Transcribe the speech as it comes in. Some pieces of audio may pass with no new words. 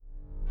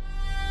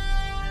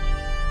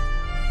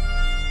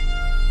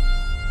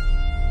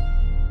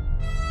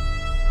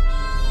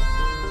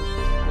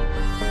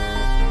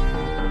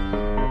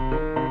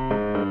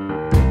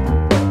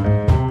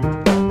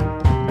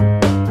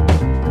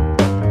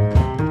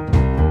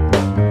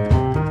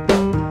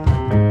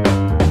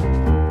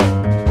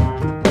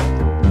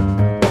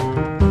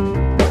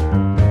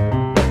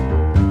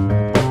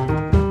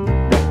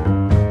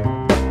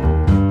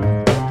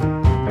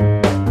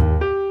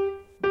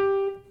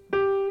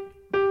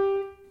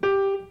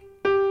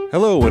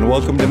Hello and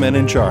welcome to Men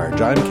in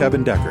Charge. I'm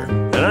Kevin Decker.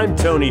 And I'm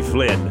Tony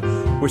Flynn.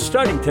 We're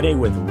starting today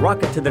with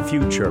Rocket to the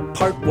Future,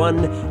 Part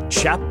 1,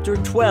 Chapter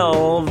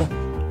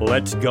 12.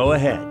 Let's go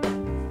ahead.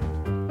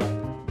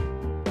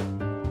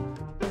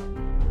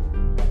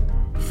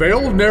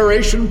 Failed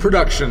Narration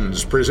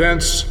Productions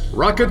presents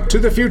Rocket to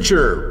the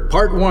Future,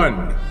 Part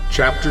 1,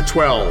 Chapter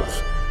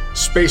 12,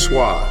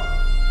 Spacewar.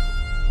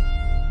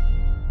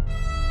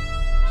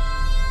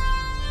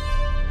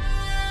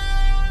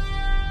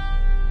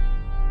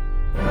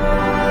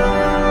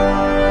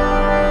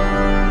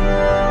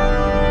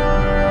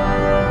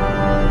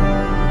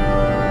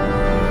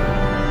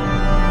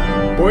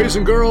 Boys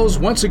and girls,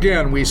 once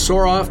again we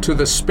soar off to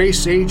the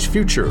space-age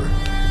future,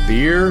 the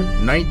year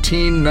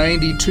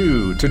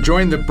 1992, to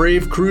join the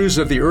brave crews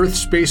of the Earth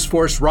Space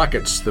Force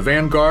rockets, the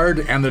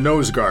Vanguard and the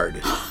Nose Guard.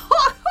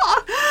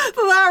 That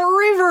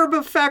reverb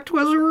effect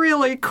was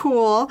really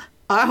cool.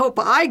 I hope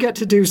I get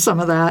to do some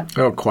of that.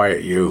 Oh,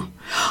 quiet you.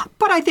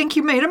 But I think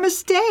you made a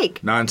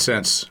mistake.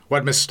 Nonsense.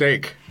 What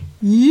mistake?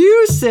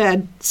 You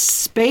said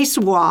space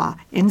war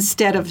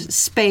instead of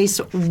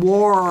space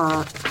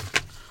war.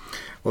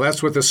 Well,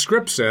 that's what the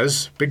script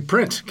says. Big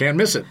print. Can't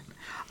miss it.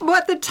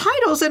 But the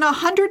title's in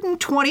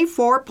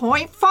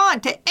 124-point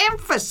font to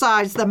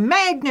emphasize the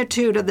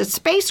magnitude of the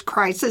space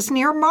crisis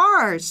near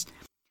Mars.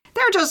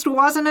 There just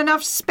wasn't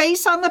enough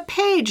space on the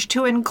page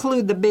to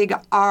include the big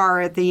R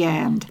at the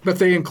end. But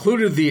they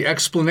included the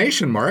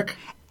exclamation mark.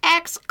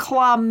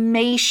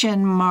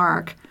 Exclamation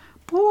mark.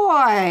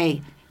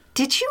 Boy,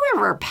 did you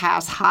ever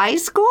pass high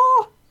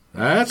school?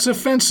 That's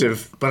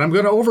offensive, but I'm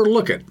going to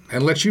overlook it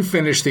and let you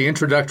finish the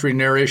introductory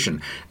narration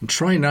and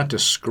try not to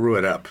screw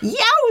it up.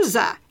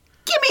 Yowza!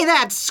 Give me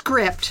that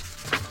script!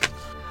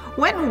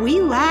 When we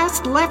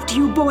last left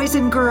you boys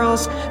and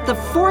girls, the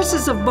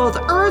forces of both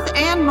Earth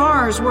and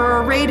Mars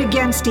were arrayed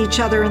against each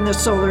other in the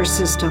solar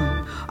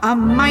system. A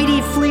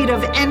mighty fleet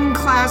of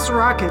N-class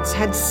rockets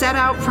had set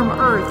out from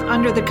Earth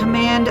under the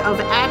command of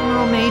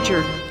Admiral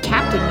Major,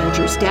 Captain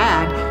Major's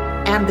dad,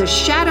 and the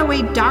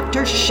shadowy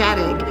Dr.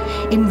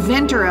 Shadig,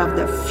 inventor of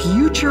the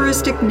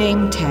futuristic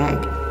name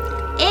tag.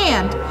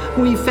 And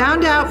we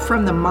found out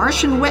from the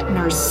Martian wet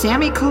nurse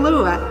Sammy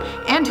Kalua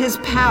and his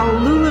pal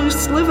Lulu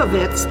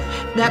Slivovitz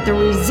that the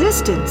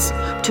resistance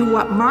to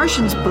what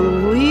Martians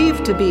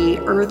believe to be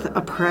Earth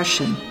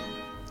oppression.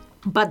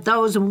 But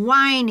those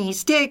whiny,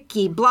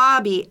 sticky,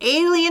 blobby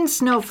alien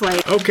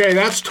snowflakes... Okay,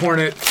 that's torn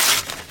it.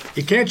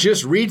 You can't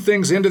just read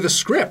things into the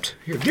script.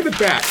 Here, give it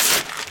back.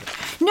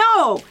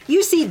 No,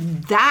 you see,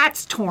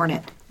 that's torn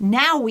it.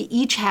 Now we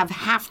each have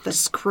half the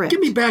script. Give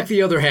me back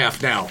the other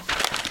half now.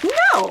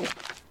 No,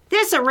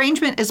 this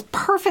arrangement is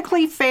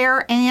perfectly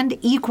fair and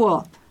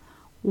equal.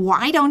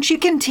 Why don't you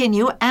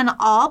continue and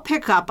I'll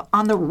pick up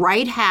on the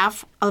right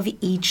half of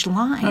each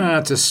line?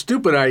 It's a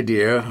stupid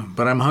idea,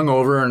 but I'm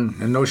hungover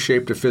and in no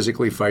shape to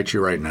physically fight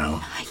you right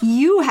now.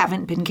 You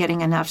haven't been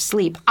getting enough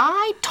sleep.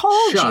 I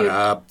told you. Shut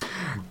up.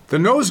 The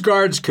Nose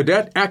Guard's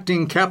cadet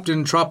acting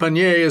Captain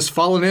Trapanier has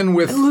fallen in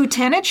with...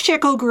 Lieutenant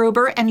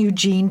Schickelgruber and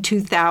Eugene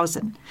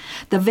 2000.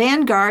 The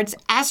Vanguard's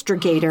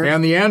astrogator...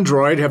 And the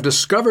android have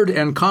discovered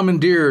and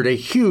commandeered a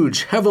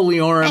huge, heavily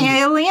armed...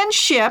 alien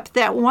ship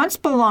that once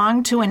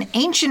belonged to an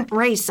ancient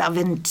race of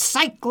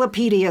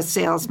encyclopedia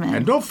salesmen.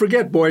 And don't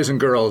forget, boys and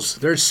girls,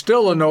 there's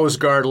still a Nose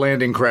Guard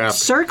landing craft.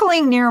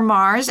 Circling near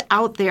Mars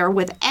out there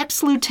with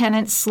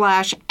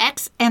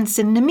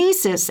ex-lieutenant/ex-ensign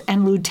Nemesis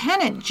and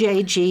Lieutenant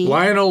J.G.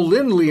 Lionel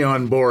Lindley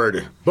on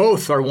board.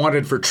 Both are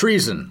wanted for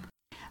treason.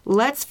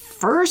 Let's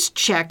first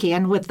check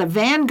in with the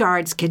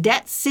Vanguard's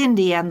Cadet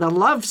Cindy and the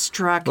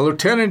love-struck...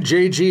 Lieutenant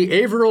J.G.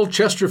 Averill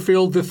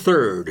Chesterfield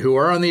III, who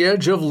are on the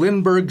edge of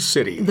Lindbergh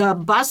City. The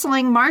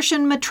bustling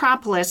Martian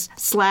metropolis /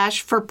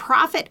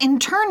 for-profit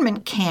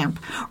internment camp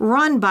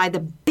run by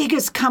the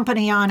biggest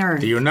company on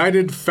Earth. The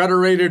United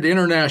Federated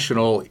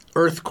International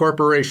Earth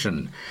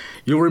Corporation.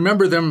 You'll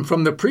remember them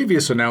from the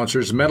previous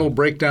announcer's mental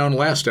breakdown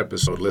last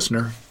episode,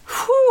 listener.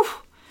 Whew!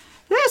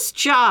 This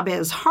job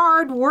is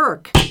hard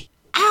work.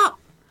 Ow!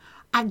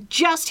 I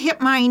just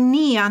hit my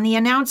knee on the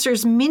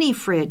announcer's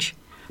mini-fridge.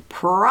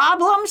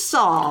 Problem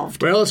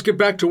solved. Well, let's get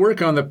back to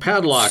work on the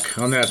padlock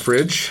on that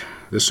fridge.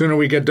 The sooner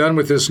we get done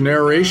with this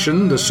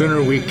narration, the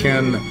sooner we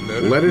can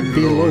let it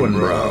be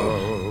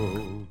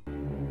Lowenbrow.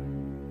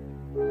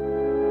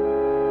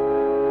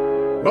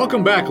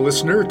 Welcome back,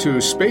 listener, to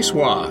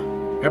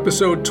Spacewar,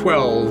 Episode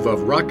 12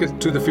 of Rocket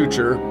to the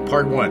Future,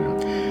 Part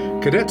 1.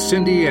 Cadet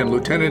Cindy and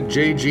Lieutenant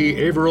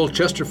J.G. Averill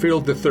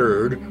Chesterfield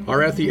III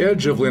are at the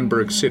edge of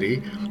Lindbergh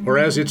City, or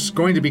as it's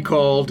going to be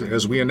called,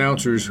 as we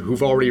announcers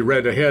who've already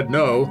read ahead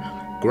know,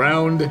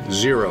 Ground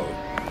Zero.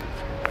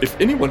 If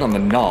anyone on the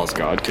Nose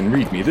Guard can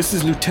read me, this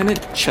is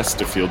Lieutenant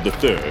Chesterfield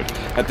III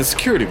at the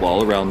security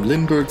wall around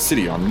Lindbergh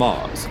City on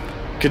Mars.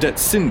 Cadet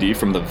Cindy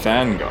from the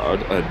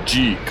Vanguard, a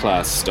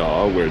G-class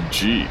star where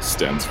G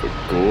stands for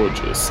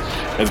gorgeous,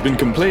 has been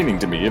complaining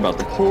to me about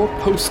the poor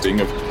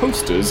posting of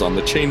posters on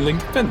the chain-link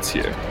fence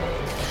here.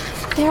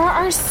 There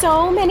are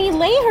so many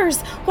layers.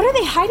 What are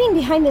they hiding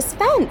behind this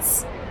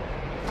fence?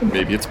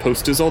 Maybe it's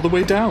posters all the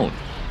way down.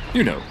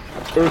 You know,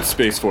 Earth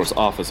Space Force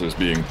officers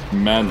being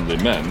manly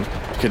men,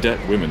 cadet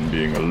women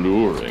being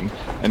alluring,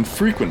 and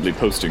frequently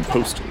posting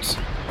posters.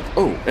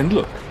 Oh, and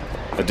look,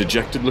 a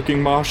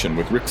dejected-looking Martian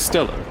with Rick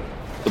Stellar,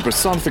 the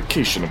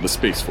personification of the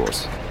Space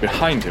Force,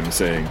 behind him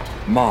saying,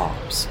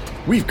 "Mars,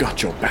 we've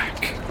got your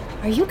back."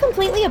 Are you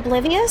completely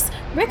oblivious?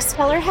 Rick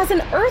Stellar has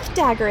an Earth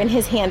dagger in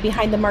his hand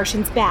behind the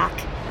Martian's back.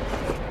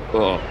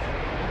 Oh,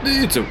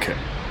 it's okay.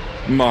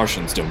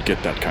 Martians don't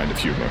get that kind of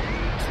humor.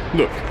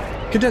 Look,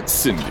 Cadet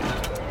Cindy,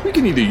 we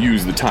can either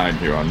use the time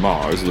here on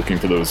Mars looking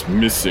for those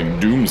missing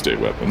doomsday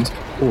weapons,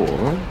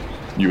 or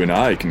you and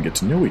I can get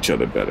to know each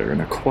other better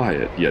in a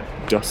quiet yet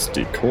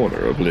dusty corner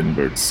of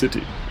Lindbergh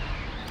City.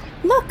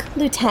 Look,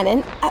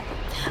 Lieutenant,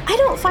 I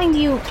don't find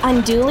you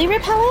unduly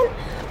repellent.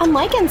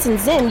 Unlike Ensign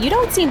Zinn, you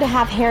don't seem to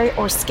have hair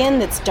or skin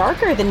that's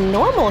darker than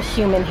normal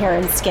human hair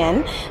and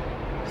skin.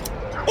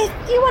 If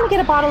you want to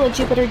get a bottle of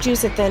Jupiter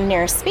juice at the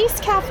nearest space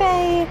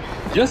cafe...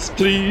 Yes,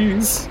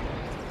 please.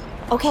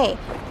 Okay,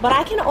 but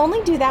I can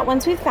only do that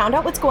once we've found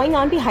out what's going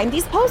on behind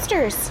these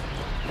posters.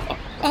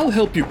 I'll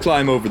help you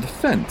climb over the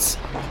fence.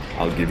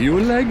 I'll give you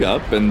a leg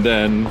up, and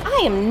then...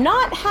 I am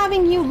not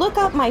having you look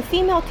up my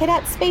female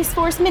cadet Space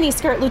Force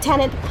miniskirt,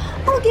 Lieutenant.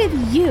 I'll give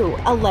you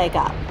a leg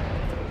up.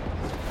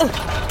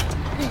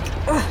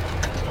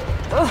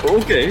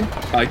 Okay,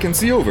 I can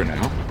see over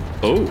now.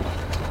 Oh,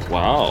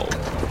 wow.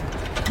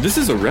 This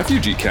is a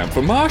refugee camp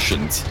for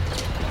Martians.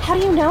 How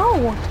do you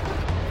know?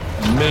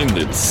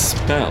 Mainly the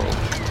smell,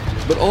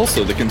 but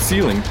also the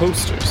concealing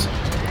posters.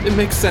 It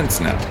makes sense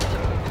now.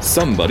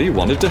 Somebody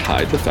wanted to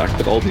hide the fact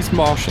that all these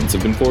Martians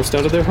have been forced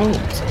out of their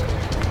homes.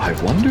 I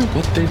wonder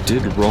what they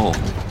did wrong.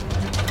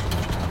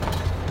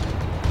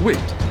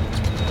 Wait,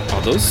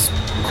 are those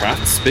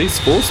Kraft Space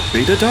Force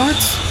beta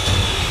darts?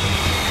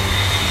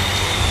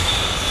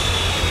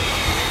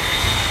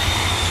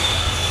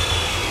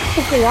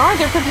 If they are,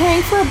 they're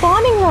preparing for a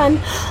bombing run.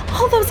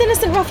 All those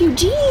innocent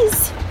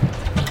refugees.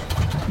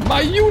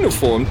 My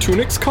uniform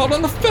tunic's caught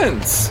on the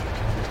fence.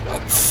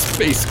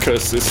 Space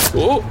curses.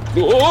 Oh,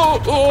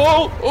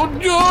 no!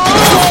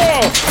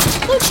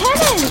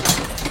 Lieutenant!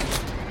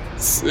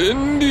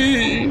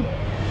 Cindy!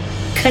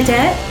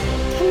 Cadet?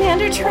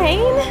 Commander Train?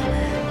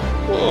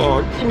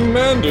 Oh,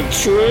 Commander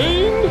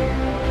Train?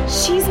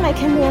 She's my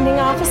commanding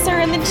officer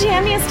and the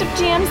jammiest of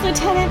jams,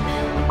 Lieutenant.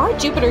 Our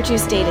Jupiter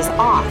juice date is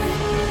off.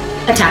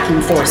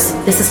 Attacking force.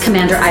 This is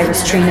Commander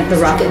Iris Train of the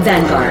Rocket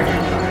Vanguard.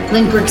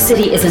 Lindbergh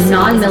City is a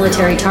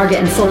non-military target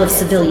and full of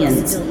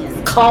civilians.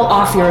 Call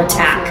off your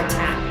attack.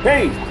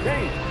 Hey,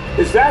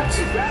 is that...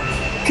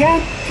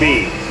 Can't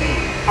be.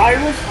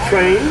 Iris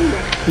Train?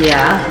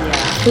 Yeah?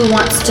 Who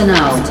wants to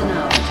know?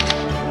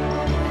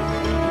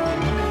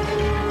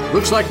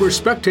 Looks like we're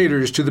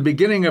spectators to the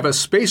beginning of a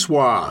space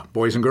war,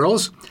 boys and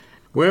girls.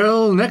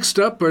 Well, next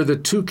up are the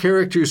two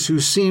characters who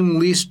seem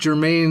least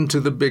germane to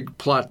the big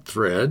plot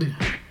thread.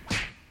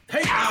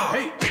 Hey,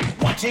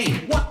 what? Hey,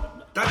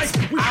 what? That's...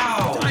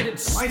 Ow!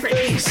 My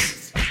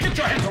face! Get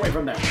your hands away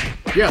from there.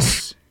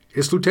 Yes,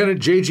 it's Lieutenant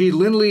J.G.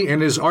 Lindley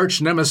and his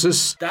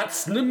arch-nemesis...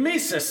 That's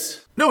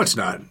Nemesis. No, it's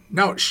not.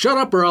 Now, shut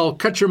up or I'll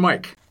cut your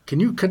mic. Can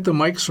you cut the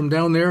mics from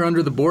down there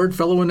under the board,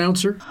 fellow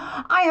announcer?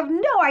 I have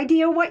no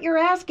idea what you're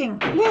asking.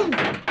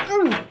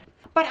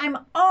 But I'm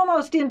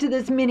almost into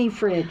this mini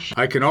fridge.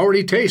 I can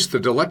already taste the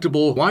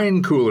delectable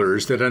wine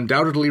coolers that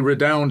undoubtedly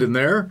redound in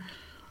there.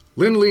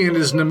 Lindley and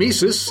his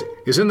nemesis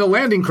is in the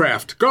landing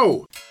craft.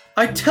 Go!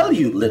 I tell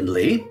you,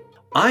 Lindley,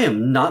 I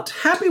am not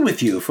happy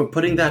with you for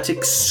putting that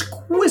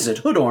exquisite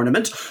hood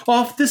ornament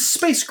off this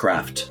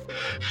spacecraft.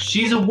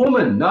 She's a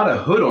woman, not a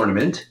hood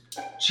ornament.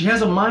 She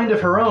has a mind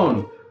of her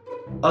own,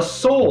 a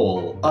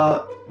soul,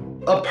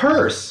 a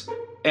purse,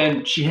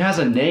 and she has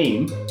a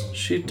name.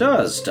 She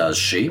does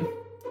she?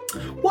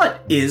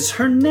 What is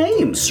her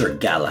name, Sir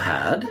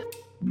Galahad?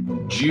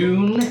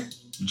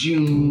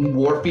 June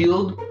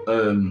Warfield,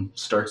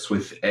 starts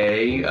with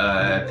A.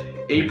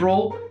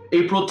 April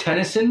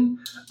Tennyson,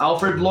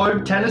 Alfred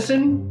Lord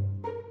Tennyson,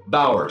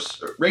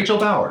 Rachel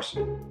Bowers.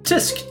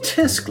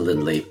 Tisk,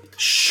 Lindley.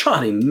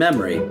 Shoddy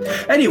memory.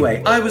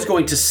 Anyway, I was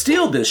going to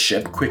steal this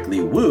ship,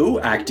 quickly woo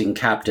acting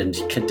Captain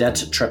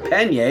Cadet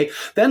Trepanier,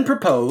 then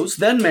propose,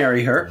 then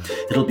marry her.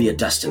 It'll be a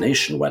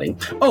destination wedding.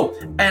 Oh,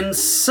 and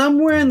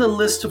somewhere in the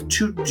list of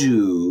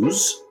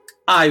to-dos,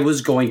 I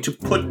was going to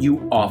put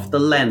you off the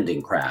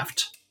landing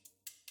craft.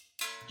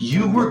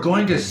 You were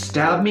going to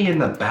stab me in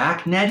the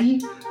back,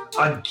 Nettie?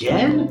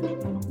 Again?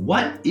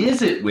 What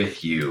is it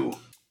with you?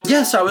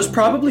 Yes, I was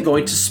probably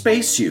going to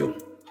space you.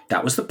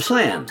 That was the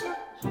plan.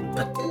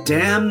 But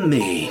damn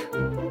me,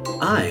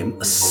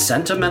 I'm a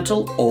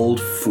sentimental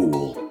old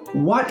fool.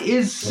 What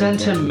is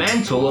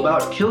sentimental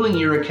about killing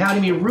your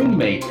academy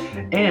roommate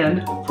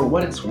and, for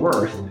what it's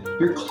worth,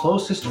 your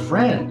closest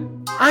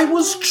friend? I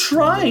was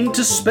trying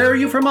to spare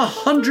you from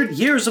 100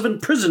 years of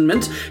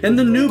imprisonment in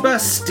the new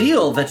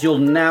Bastille that you'll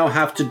now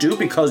have to do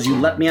because you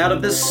let me out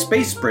of this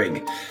space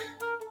brig.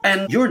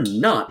 And you're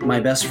not my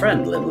best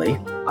friend, Lindley.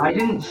 I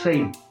didn't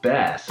say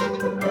best.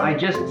 I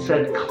just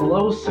said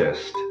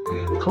closest.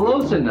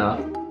 Close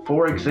enough,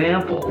 for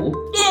example...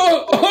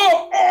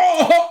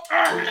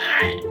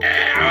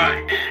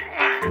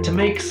 to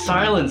make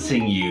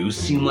silencing you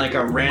seem like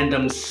a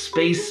random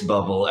space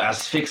bubble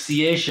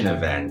asphyxiation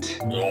event.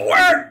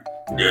 Where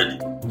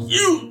did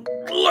you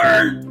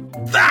learn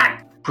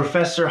that?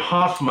 Professor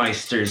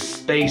Hoffmeister's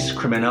Space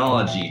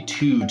Criminology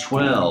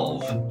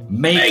 212.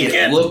 Make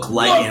it look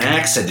like an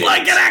accident.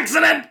 Like an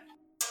accident!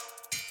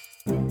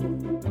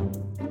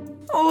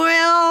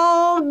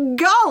 Well,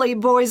 golly,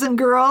 boys and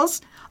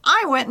girls.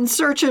 I went in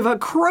search of a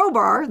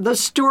crowbar. The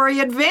story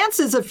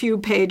advances a few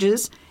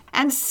pages,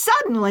 and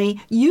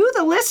suddenly, you,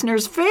 the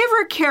listeners'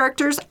 favorite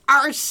characters,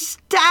 are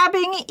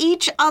stabbing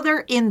each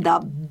other in the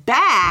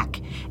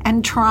back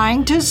and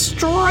trying to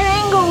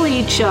strangle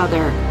each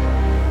other.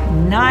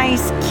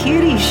 Nice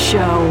kiddie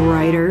show,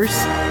 writers.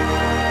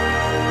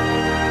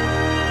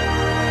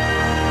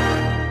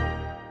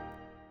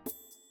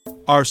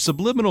 Are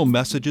subliminal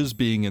messages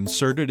being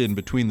inserted in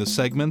between the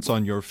segments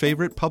on your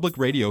favorite public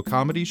radio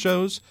comedy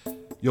shows?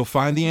 You'll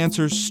find the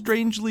answers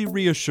strangely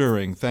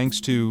reassuring thanks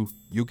to,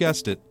 you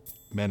guessed it,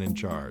 Men in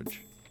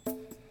Charge.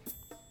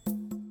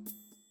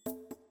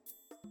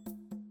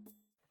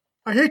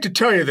 I hate to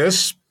tell you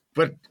this,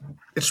 but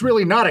it's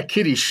really not a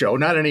kiddie show,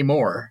 not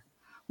anymore.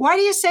 Why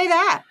do you say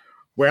that?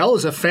 Well,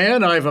 as a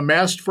fan, I've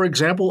amassed, for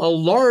example, a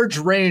large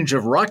range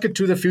of Rocket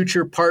to the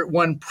Future Part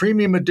 1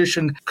 Premium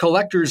Edition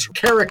Collector's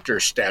Character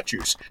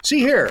statues. See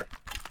here.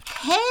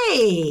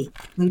 Hey,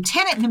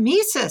 Lieutenant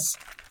Nemesis,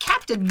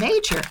 Captain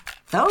Major,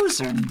 those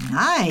are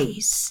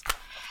nice.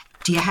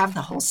 Do you have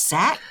the whole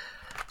set?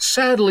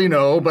 Sadly,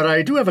 no, but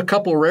I do have a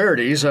couple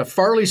rarities, a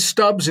Farley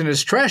Stubbs in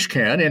his trash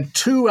can, and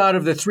 2 out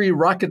of the 3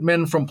 rocket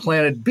men from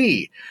Planet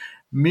B.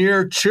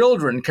 Mere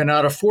children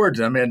cannot afford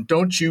them, and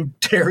don't you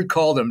dare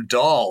call them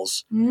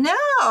dolls.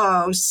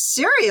 No,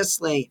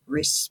 seriously,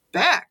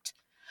 respect.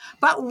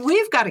 But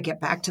we've got to get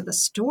back to the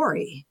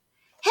story.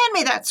 Hand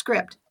me that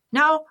script.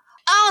 No,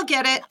 I'll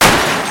get it.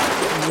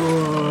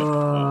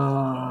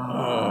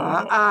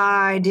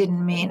 I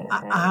didn't mean...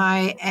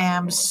 I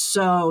am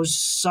so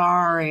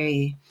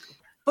sorry.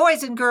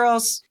 Boys and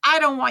girls, I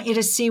don't want you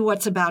to see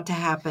what's about to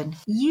happen.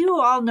 You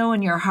all know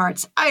in your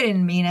hearts I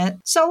didn't mean it.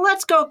 So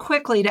let's go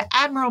quickly to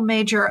Admiral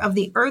Major of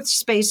the Earth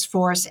Space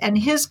Force and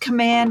his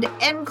command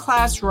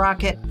N-class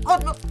rocket,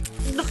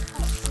 Nordlinger.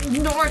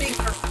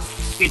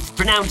 It's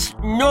pronounced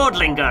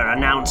Nordlinger,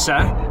 announcer.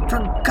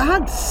 For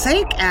God's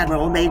sake,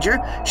 Admiral Major,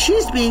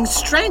 she's being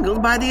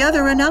strangled by the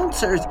other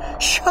announcers.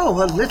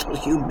 Show a little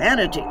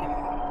humanity.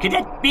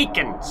 Cadet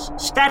Beacons,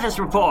 status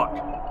report.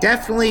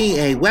 Definitely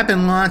a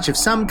weapon launch of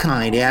some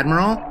kind,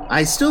 Admiral.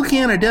 I still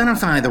can't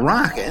identify the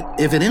rocket,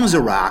 if it is a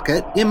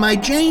rocket, in my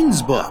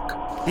Jane's book.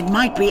 It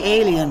might be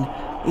alien.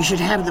 You should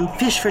have them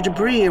fish for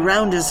debris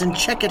around us and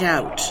check it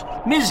out.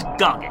 Ms.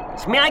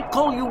 Goggins, may I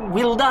call you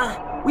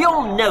Wilda? We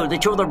all know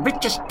that you're the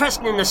richest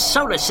person in the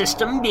solar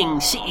system, being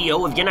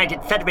CEO of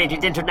United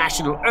Federated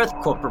International Earth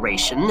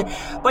Corporation,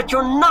 but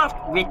you're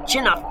not rich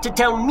enough to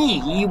tell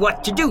me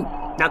what to do.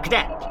 Now,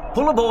 Cadet,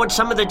 pull aboard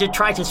some of the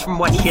detritus from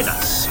what hit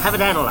us. Have it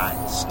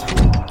analyzed.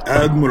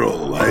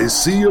 Admiral, I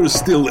see you're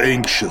still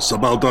anxious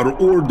about our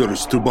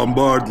orders to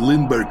bombard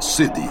Lindbergh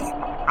City.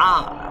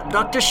 Ah,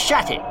 Dr.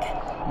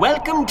 Shattuck.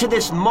 Welcome to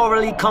this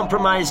morally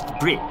compromised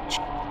bridge.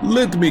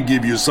 Let me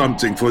give you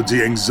something for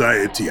the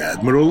anxiety,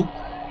 Admiral.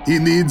 He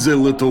needs a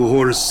little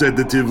horse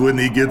sedative when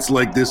he gets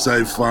like this,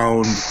 I've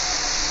found.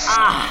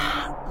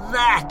 Ah,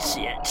 that's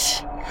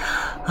it.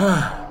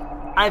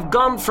 I've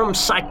gone from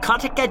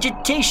psychotic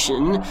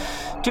agitation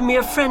to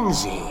mere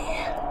frenzy.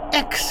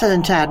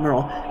 Excellent,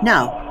 Admiral.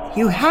 Now,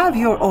 you have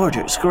your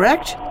orders,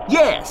 correct?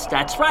 Yes,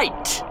 that's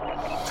right.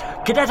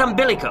 Cadet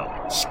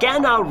Umbilico,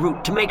 scan our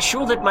route to make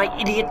sure that my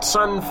idiot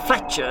son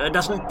Fletcher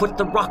doesn't put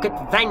the rocket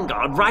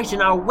Vanguard right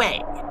in our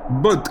way.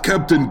 But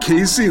Captain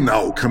Casey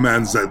now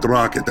commands that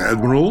rocket,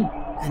 Admiral.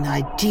 An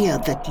idea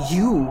that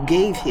you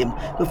gave him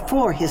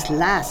before his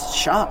last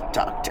shot,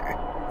 Doctor.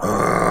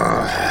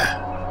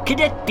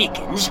 Cadet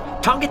Beacons,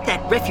 target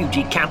that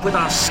refugee camp with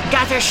our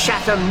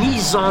scatter-shatter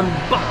mise-en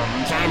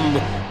bombs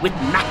and, with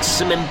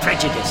maximum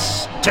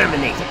prejudice,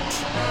 terminate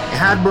it.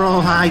 Admiral,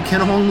 I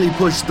can only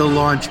push the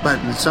launch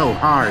button so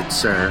hard,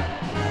 sir.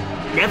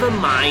 Never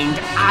mind,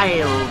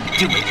 I'll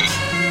do it.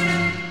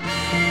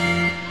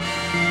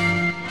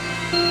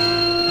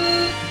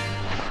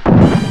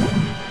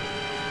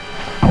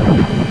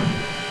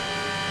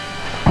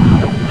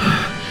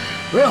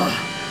 Well,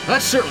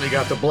 that certainly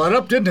got the blood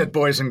up, didn't it,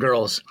 boys and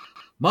girls?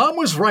 Mom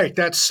was right.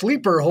 That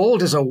sleeper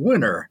hold is a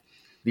winner.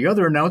 The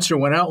other announcer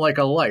went out like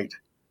a light.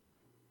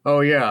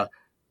 Oh, yeah.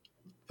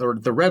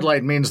 The red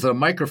light means the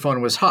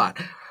microphone was hot.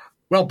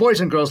 Well,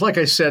 boys and girls, like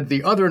I said,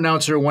 the other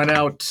announcer went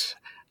out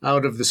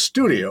of the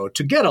studio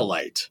to get a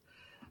light.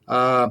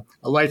 A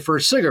light for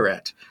a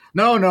cigarette.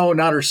 No,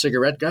 not her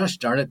cigarette. Gosh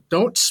darn it.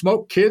 Don't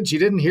smoke, kids. You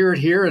didn't hear it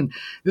here. And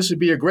this would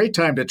be a great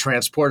time to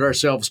transport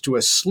ourselves to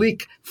a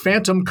sleek,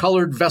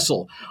 phantom-colored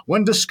vessel,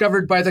 one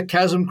discovered by the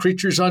chasm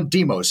creatures on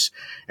Deimos,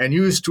 and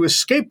used to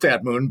escape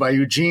that moon by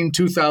Eugene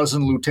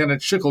 2000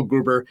 Lieutenant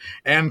Schicklgruber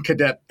and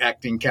Cadet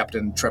Acting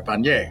Captain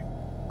Trepanier.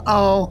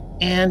 Oh,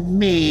 and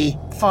me,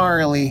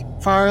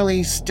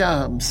 Farley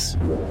Stubbs.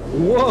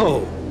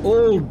 Whoa,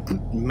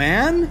 old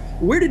man?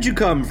 Where did you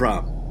come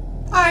from?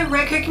 I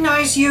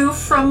recognize you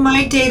from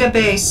my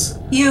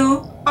database.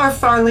 You are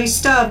Farley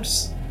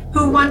Stubbs,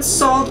 who once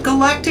sold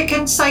galactic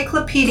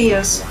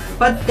encyclopedias,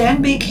 but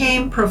then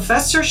became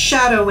Professor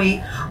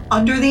Shadowy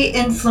under the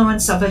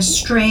influence of a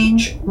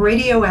strange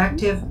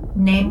radioactive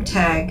name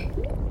tag.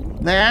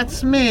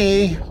 That's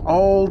me,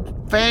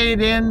 old fade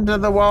into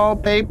the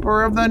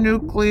wallpaper of the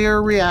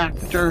nuclear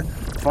reactor,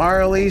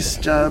 Farley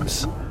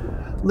Stubbs.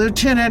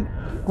 Lieutenant,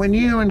 when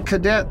you and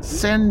Cadet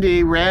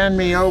Cindy ran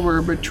me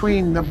over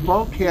between the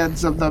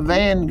bulkheads of the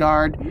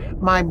Vanguard,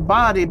 my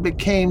body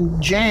became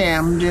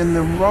jammed in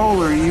the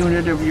roller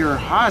unit of your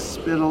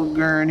hospital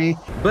gurney.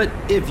 But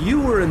if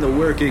you were in the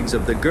workings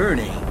of the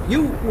gurney,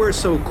 you were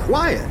so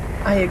quiet.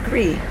 I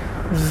agree.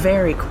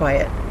 Very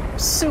quiet.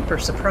 Super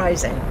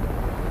surprising.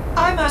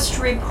 I must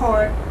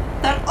report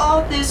that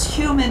all this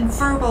human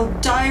verbal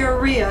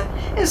diarrhea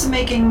is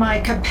making my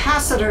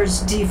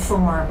capacitors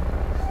deform.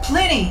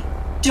 Pliny,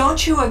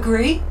 don't you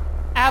agree?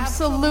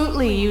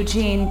 Absolutely,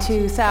 Eugene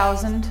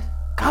 2000.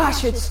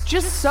 Gosh, it's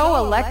just so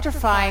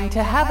electrifying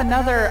to have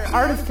another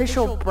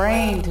artificial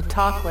brain to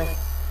talk with.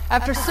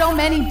 After so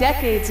many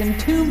decades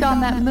entombed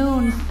on that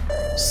moon.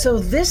 So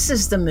this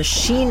is the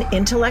machine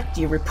intellect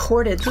you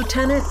reported,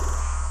 Lieutenant?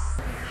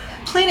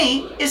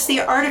 Pliny is the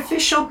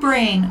artificial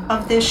brain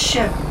of this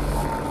ship.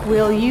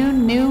 Will you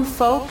new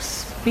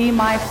folks be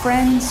my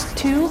friends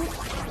too?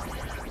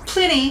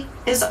 Pliny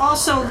is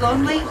also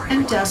lonely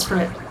and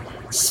desperate.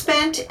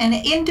 Spent an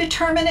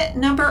indeterminate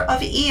number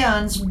of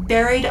eons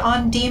buried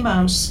on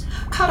Deimos,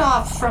 cut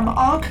off from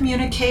all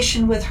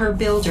communication with her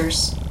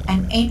builders,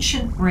 an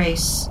ancient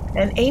race.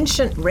 An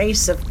ancient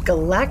race of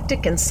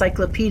galactic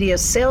encyclopedia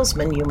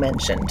salesmen you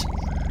mentioned.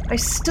 I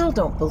still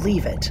don't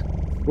believe it.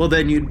 Well,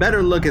 then you'd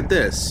better look at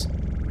this.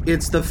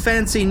 It's the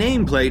fancy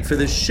nameplate for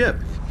this ship.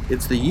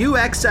 It's the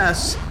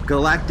UXS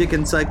Galactic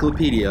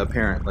Encyclopedia,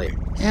 apparently.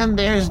 And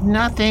there's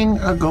nothing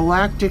a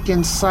galactic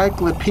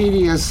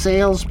encyclopedia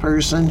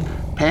salesperson,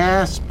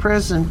 past,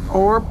 present,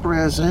 or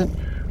present,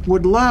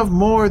 would love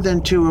more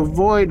than to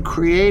avoid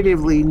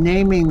creatively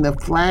naming the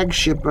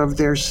flagship of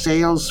their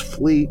sales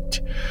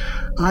fleet.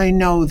 I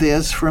know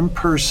this from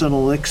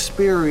personal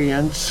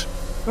experience.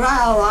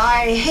 Well,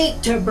 I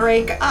hate to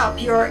break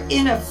up your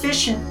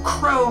inefficient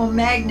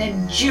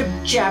Cro-Magnon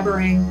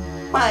jib-jabbering,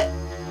 but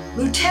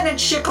Lieutenant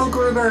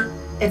Schickelgruber,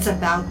 it's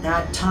about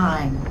that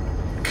time.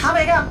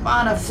 Coming up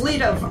on a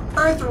fleet of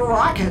Earth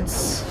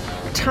rockets.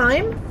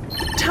 Time?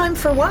 Time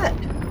for what?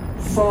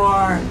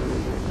 For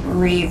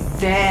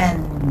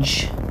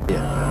revenge.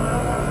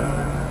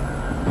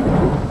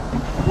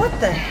 What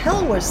the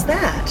hell was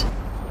that?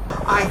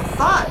 I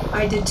thought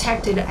I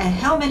detected a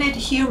helmeted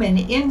human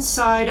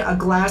inside a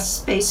glass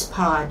space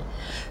pod,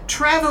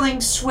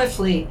 traveling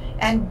swiftly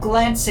and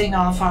glancing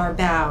off our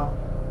bow.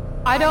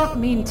 I don't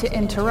mean to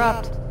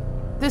interrupt.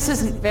 This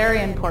isn't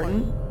very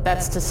important.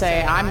 That's to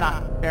say, I'm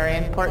not very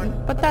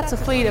important, but that's a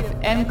fleet of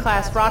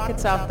N-class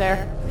rockets out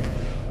there.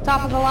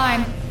 Top of the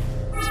line.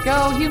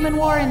 Go, human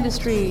war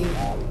industry.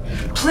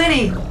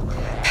 Pliny,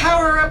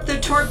 power up the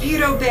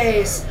torpedo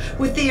bays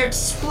with the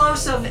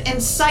explosive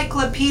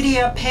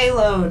encyclopedia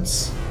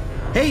payloads.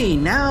 Hey,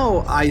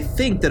 now I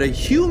think that a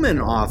human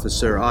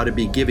officer ought to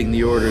be giving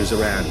the orders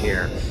around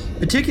here.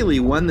 Particularly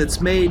one that's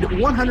made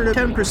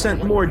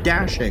 110% more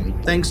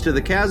dashing thanks to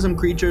the chasm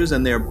creatures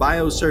and their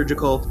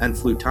biosurgical and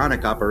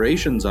flutonic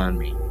operations on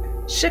me.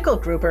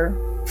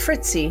 Schickelgruber,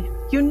 Fritzy,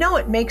 you know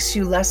it makes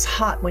you less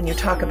hot when you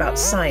talk about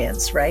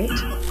science, right?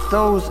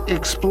 Those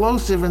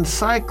explosive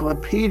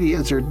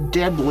encyclopedias are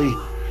deadly,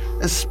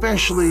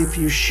 especially if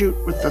you shoot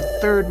with the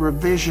third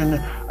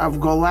revision of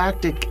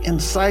Galactic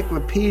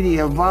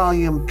Encyclopedia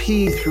Volume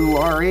P through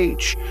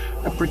RH,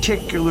 a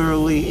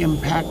particularly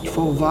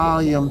impactful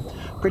volume,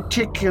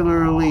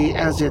 particularly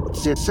as it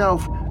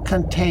itself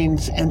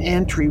contains an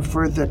entry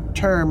for the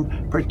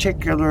term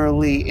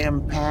particularly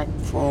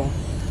impactful.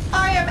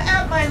 I am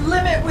at my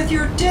limit with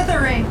your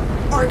dithering,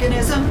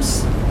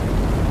 organisms.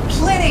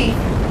 Pliny,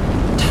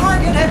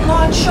 target at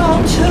launch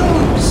all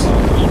tubes.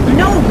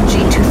 No,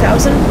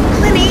 G2000.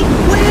 Pliny,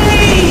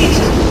 wait!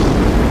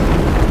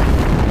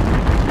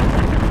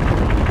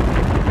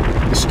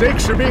 The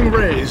stakes are being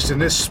raised in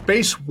this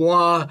space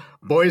war,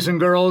 boys and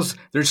girls.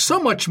 There's so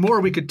much more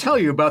we could tell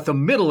you about the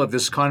middle of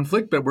this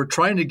conflict, but we're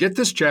trying to get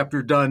this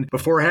chapter done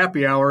before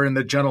happy hour in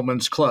the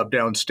gentleman's club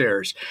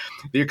downstairs.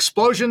 The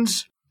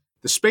explosions,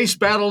 the space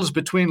battles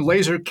between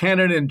laser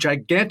cannon and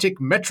gigantic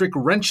metric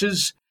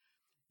wrenches.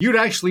 You'd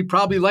actually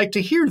probably like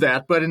to hear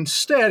that, but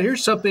instead,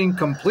 here's something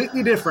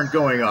completely different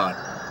going on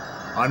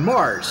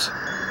Mars.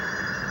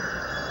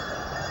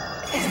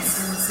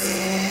 It's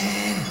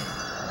insane!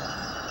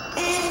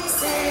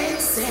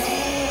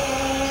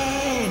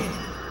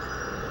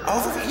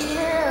 Over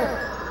here!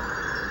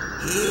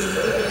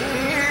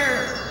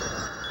 Here!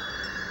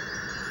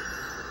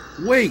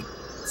 Wait,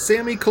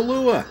 Sammy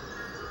Kahlua.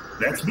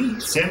 That's me,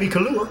 Sammy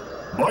Kahlua,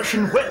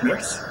 Martian wet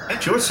nurse,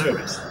 at your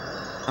service.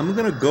 I'm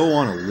gonna go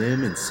on a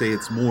limb and say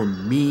it's more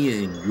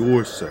me in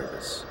your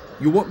service.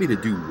 You want me to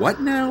do what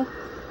now?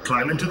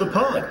 Climb into the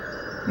pod,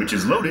 which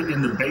is loaded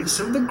in the base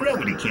of the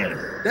gravity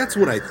cannon. That's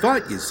what I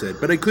thought you said,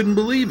 but I couldn't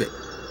believe it.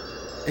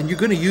 And you're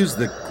gonna use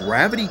the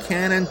gravity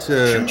cannon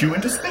to... Shoot you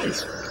into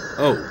space.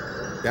 Oh,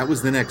 that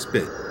was the next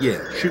bit. Yeah,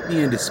 shoot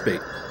me into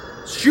space.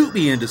 Shoot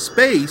me into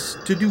space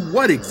to do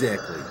what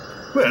exactly?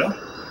 Well,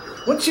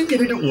 once you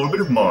get into orbit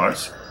of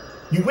Mars,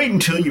 you wait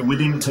until you're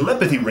within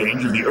telepathy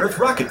range of the Earth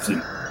rocket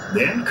fleet.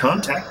 Then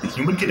contact the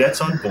human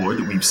cadets on board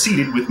that we've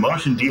seeded with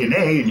Martian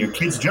DNA in your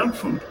kids' junk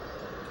food.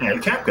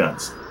 And cap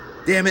guns.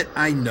 Damn it,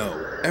 I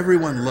know.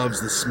 Everyone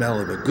loves the smell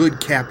of a good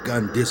cap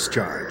gun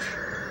discharge.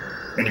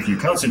 And if you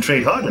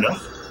concentrate hard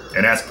enough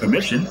and ask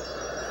permission,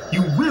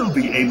 you will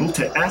be able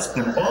to ask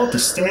them all to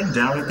stand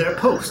down at their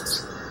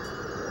posts.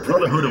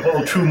 Brotherhood of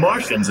all true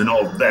Martians and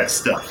all that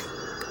stuff.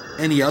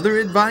 Any other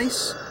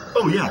advice?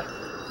 Oh yeah.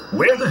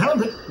 Wear the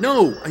helmet.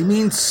 No, I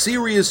mean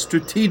serious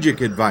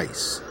strategic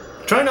advice.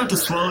 Try not to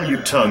swallow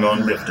your tongue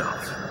on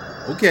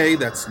liftoff. Okay,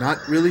 that's not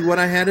really what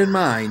I had in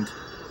mind.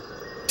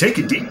 Take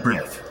a deep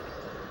breath.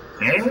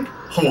 And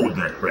hold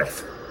that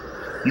breath.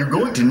 You're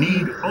going to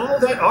need all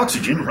that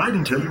oxygen right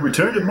until you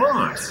return to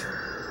Mars.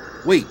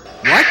 Wait,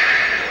 what?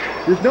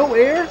 There's no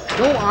air?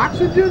 No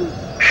oxygen?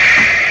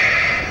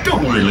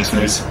 Don't worry,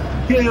 listeners.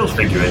 You'll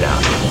figure it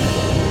out.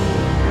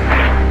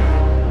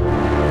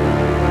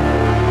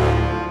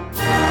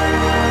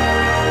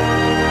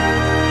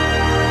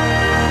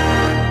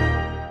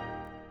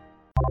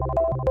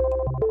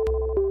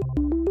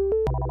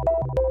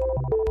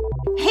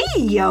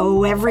 Hey,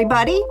 yo,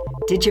 everybody.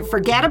 Did you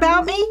forget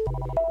about me?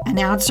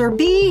 Announcer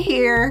B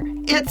here.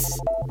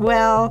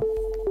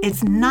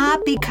 It's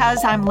not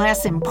because I'm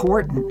less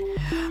important.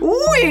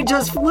 We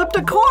just flipped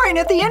a coin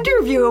at the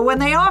interview when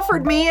they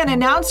offered me and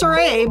Announcer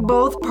A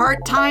both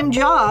part-time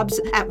jobs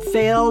at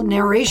Failed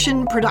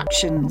Narration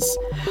Productions.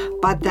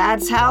 But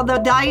that's how the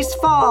dice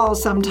fall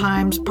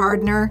sometimes,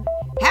 partner.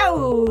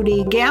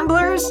 Howdy,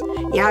 gamblers.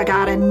 You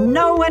gotta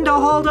know when to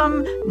hold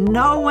 'em,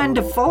 know when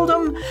to fold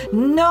 'em,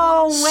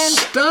 know when...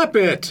 Stop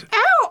it!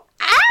 Ow!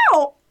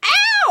 Ow!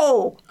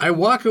 Ow! I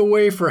walk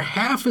away for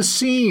half a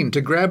scene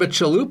to grab a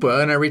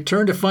chalupa, and I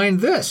return to find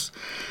this.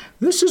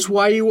 This is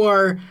why you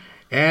are,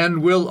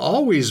 and will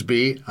always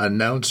be,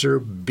 Announcer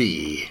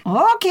B.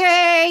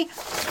 Okay.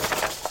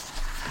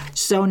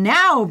 So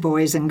now,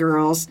 boys and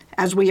girls,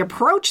 as we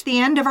approach the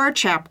end of our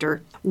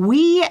chapter,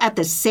 we at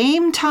the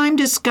same time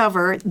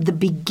discover the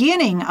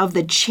beginning of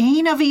the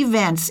chain of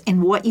events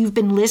in what you've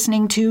been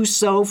listening to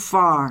so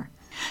far.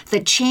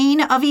 The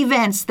chain of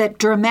events that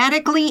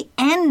dramatically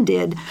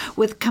ended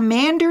with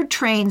Commander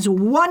Train's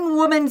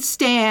one-woman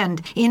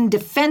stand in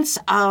defense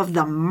of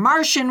the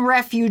Martian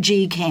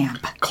refugee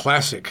camp.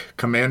 Classic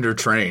Commander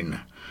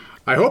Train.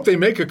 I hope they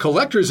make a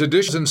collector's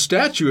edition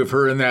statue of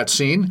her in that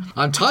scene,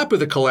 on top of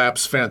the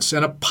collapse fence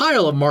and a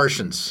pile of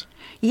Martians.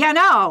 You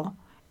know,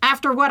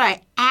 after what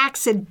I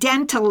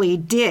accidentally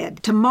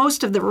did to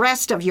most of the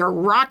rest of your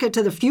Rocket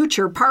to the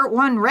Future Part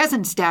 1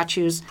 resin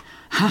statues,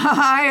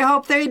 I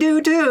hope they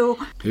do too.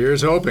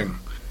 Here's hoping.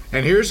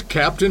 And here's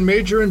Captain,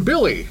 Major, and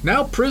Billy,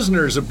 now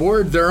prisoners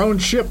aboard their own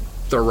ship,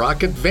 the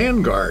Rocket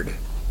Vanguard.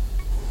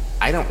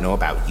 I don't know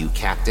about you,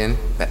 Captain,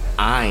 but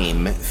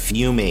I'm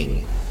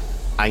fuming.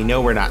 I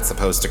know we're not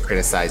supposed to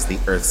criticize the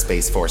Earth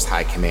Space Force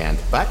High Command,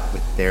 but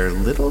with their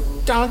little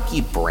donkey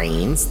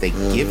brains, they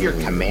give your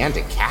command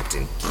to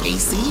Captain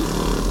Casey?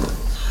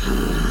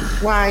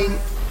 Why,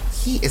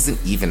 he isn't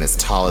even as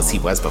tall as he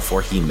was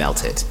before he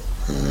melted.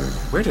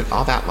 Where did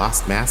all that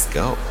lost mass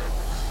go?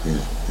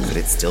 Could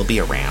it still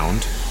be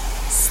around,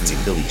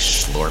 stickily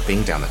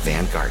slurping down the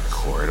Vanguard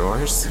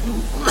corridors?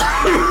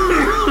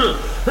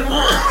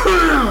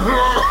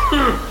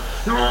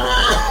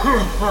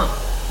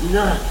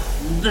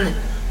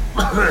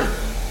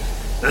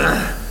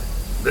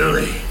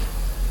 Billy,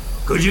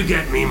 could you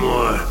get me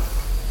more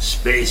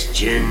space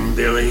gin,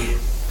 Billy?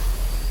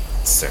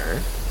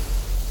 Sir?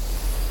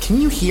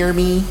 Can you hear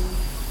me?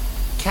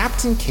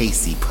 Captain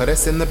Casey put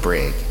us in the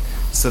brig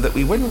so that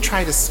we wouldn't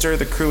try to stir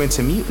the crew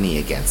into mutiny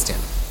against him.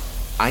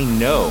 I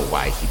know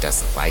why he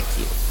doesn't like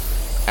you.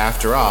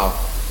 After all,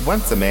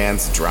 once a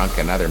man's drunk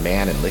another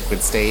man in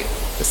liquid state,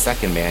 the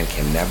second man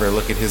can never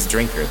look at his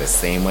drinker the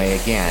same way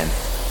again.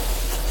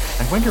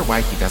 I wonder why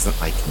he doesn't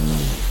like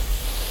me.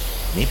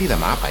 Maybe the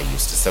mop I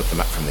used to soak them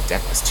up from the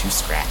deck was too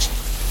scratchy.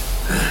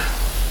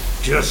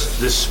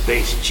 Just the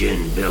space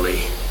gin,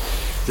 Billy.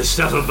 The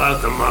stuff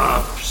about the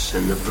mops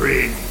and the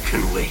brig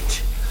can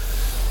wait.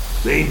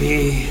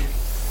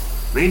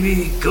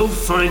 Maybe go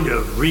find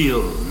a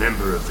real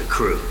member of the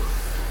crew.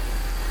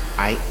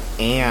 I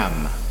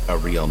am a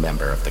real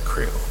member of the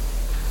crew.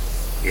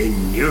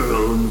 In your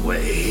own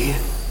way.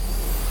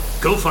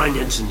 Go find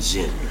Ensign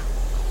Zinn.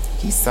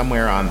 He's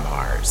somewhere on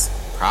Mars,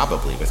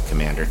 probably with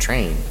Commander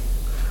Train.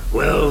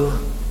 Well,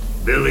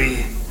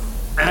 Billy,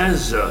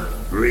 as a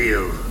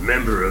real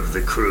member of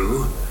the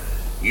crew,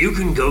 you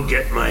can go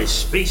get my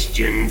space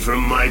gin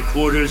from my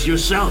quarters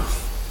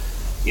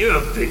yourself. You're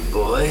a big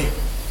boy.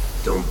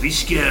 Don't be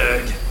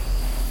scared.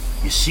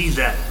 You see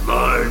that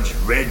large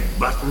red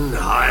button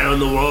high on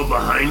the wall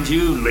behind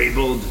you,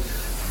 labeled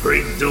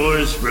Break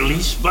Doors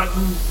Release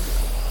Button?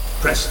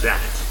 Press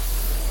that.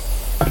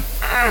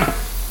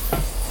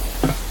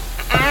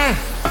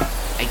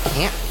 I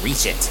can't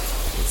reach it.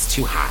 It's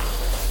too high.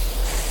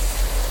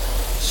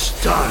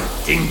 Star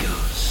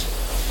dingoes.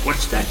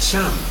 What's that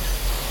sound?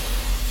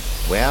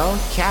 Well,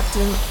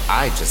 Captain,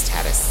 I just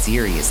had a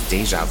serious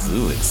deja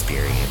vu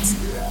experience.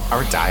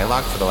 Our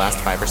dialogue for the last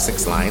 5 or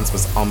 6 lines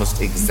was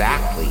almost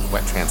exactly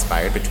what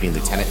transpired between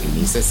Lieutenant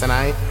Unesis and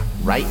I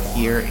right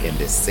here in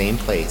this same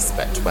place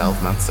but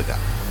 12 months ago.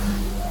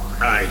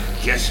 I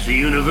guess the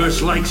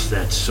universe likes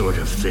that sort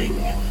of thing.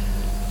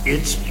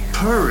 It's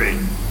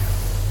purring.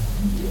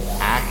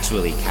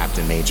 Actually,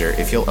 Captain Major,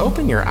 if you'll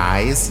open your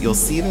eyes, you'll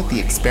see that the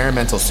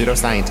experimental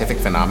pseudoscientific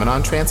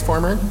phenomenon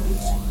transformer,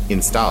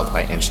 installed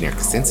by Engineer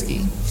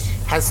Kaczynski,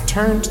 has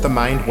turned the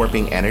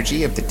mind-warping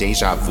energy of the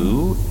deja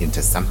vu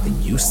into something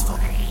useful.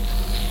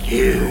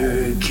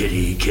 Here,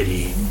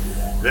 kitty.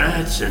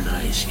 That's a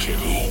nice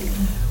kitty.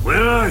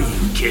 Where are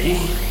you, kitty?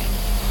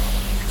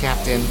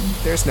 Captain,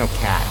 there's no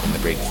cat in the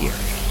brig here,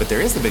 but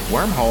there is a big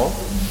wormhole.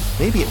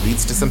 Maybe it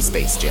leads to some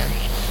space gem.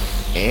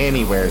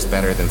 Anywhere's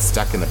better than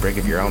stuck in the brig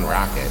of your own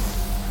rocket.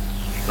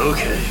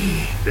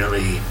 Okay,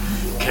 Billy.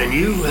 Can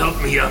you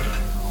help me up?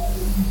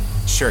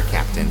 Sure,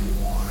 Captain.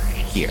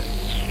 Here.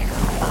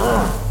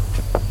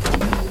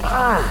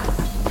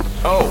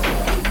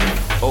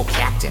 Oh,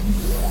 Captain.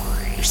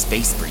 Your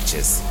space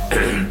breeches.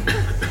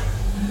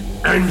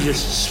 I'm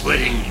just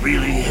sweating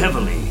really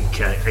heavily,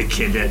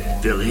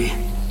 Cadet Billy.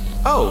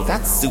 Oh,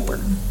 that's super.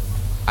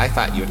 I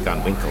thought you had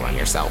gone Winkle on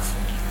yourself.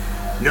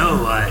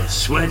 No, I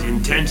sweat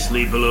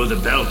intensely below the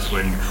belt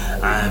when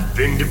I've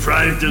been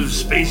deprived of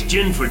space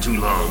gin for too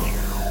long.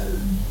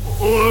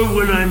 Or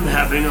when I'm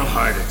having a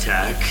heart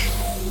attack.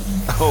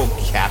 Oh,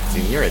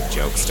 Captain, you're a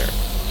jokester.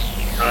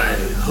 I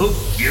hope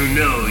you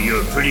know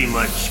you're pretty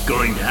much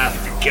going to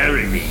have to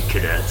carry me,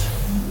 Cadet.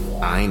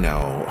 I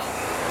know.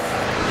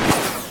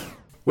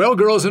 Well,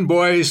 girls and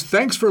boys,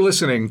 thanks for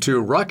listening to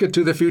Rocket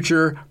to the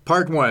Future,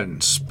 Part 1,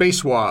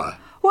 Spacewar.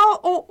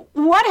 Well,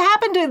 what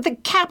happened to the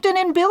Captain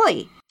and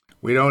Billy?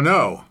 We don't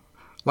know.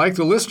 Like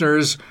the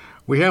listeners,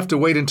 we have to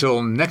wait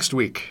until next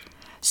week.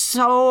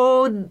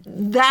 So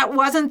that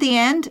wasn't the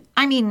end?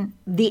 I mean,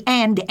 the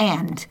end.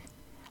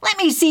 Let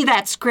me see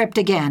that script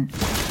again.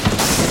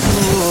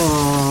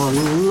 Oh,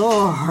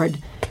 Lord.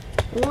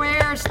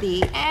 Where's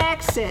the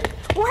exit?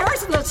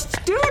 Where's the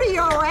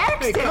studio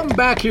exit? Hey, come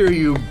back here,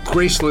 you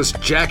graceless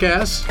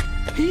jackass.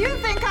 You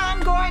think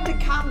I'm going to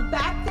come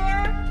back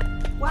there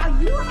while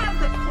you have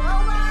the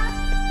crowbar?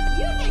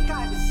 You think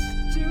I'm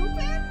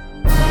stupid?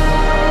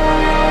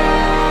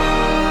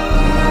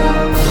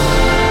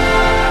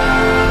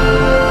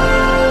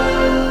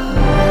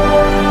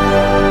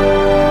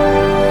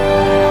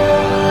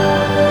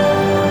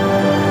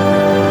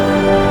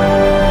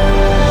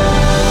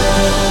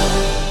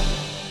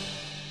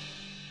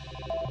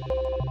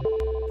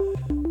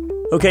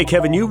 Okay,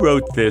 Kevin, you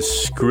wrote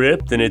this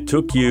script, and it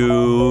took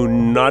you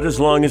not as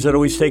long as it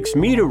always takes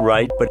me to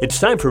write, but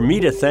it's time for me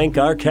to thank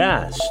our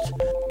cast.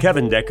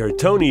 Kevin Decker,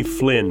 Tony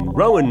Flynn,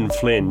 Rowan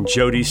Flynn,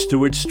 Jody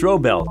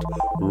Stewart-Strobelt,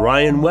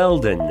 Ryan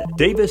Weldon,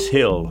 Davis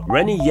Hill,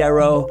 Rennie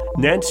Yarrow,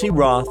 Nancy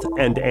Roth,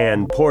 and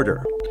Ann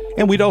Porter.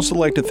 And we'd also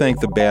like to thank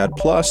the Bad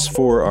Plus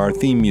for our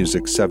theme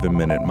music, 7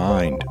 Minute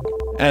Mind.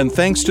 And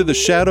thanks to the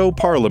Shadow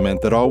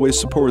Parliament that always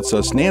supports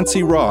us,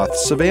 Nancy Roth,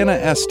 Savannah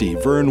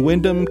Estey, Vern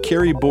Wyndham,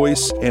 Carrie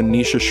Boyce, and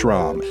Nisha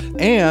Schramm.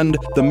 And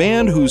the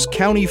man whose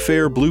county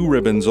fair blue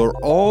ribbons are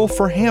all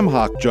for ham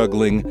hock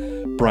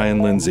juggling, Brian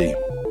Lindsay.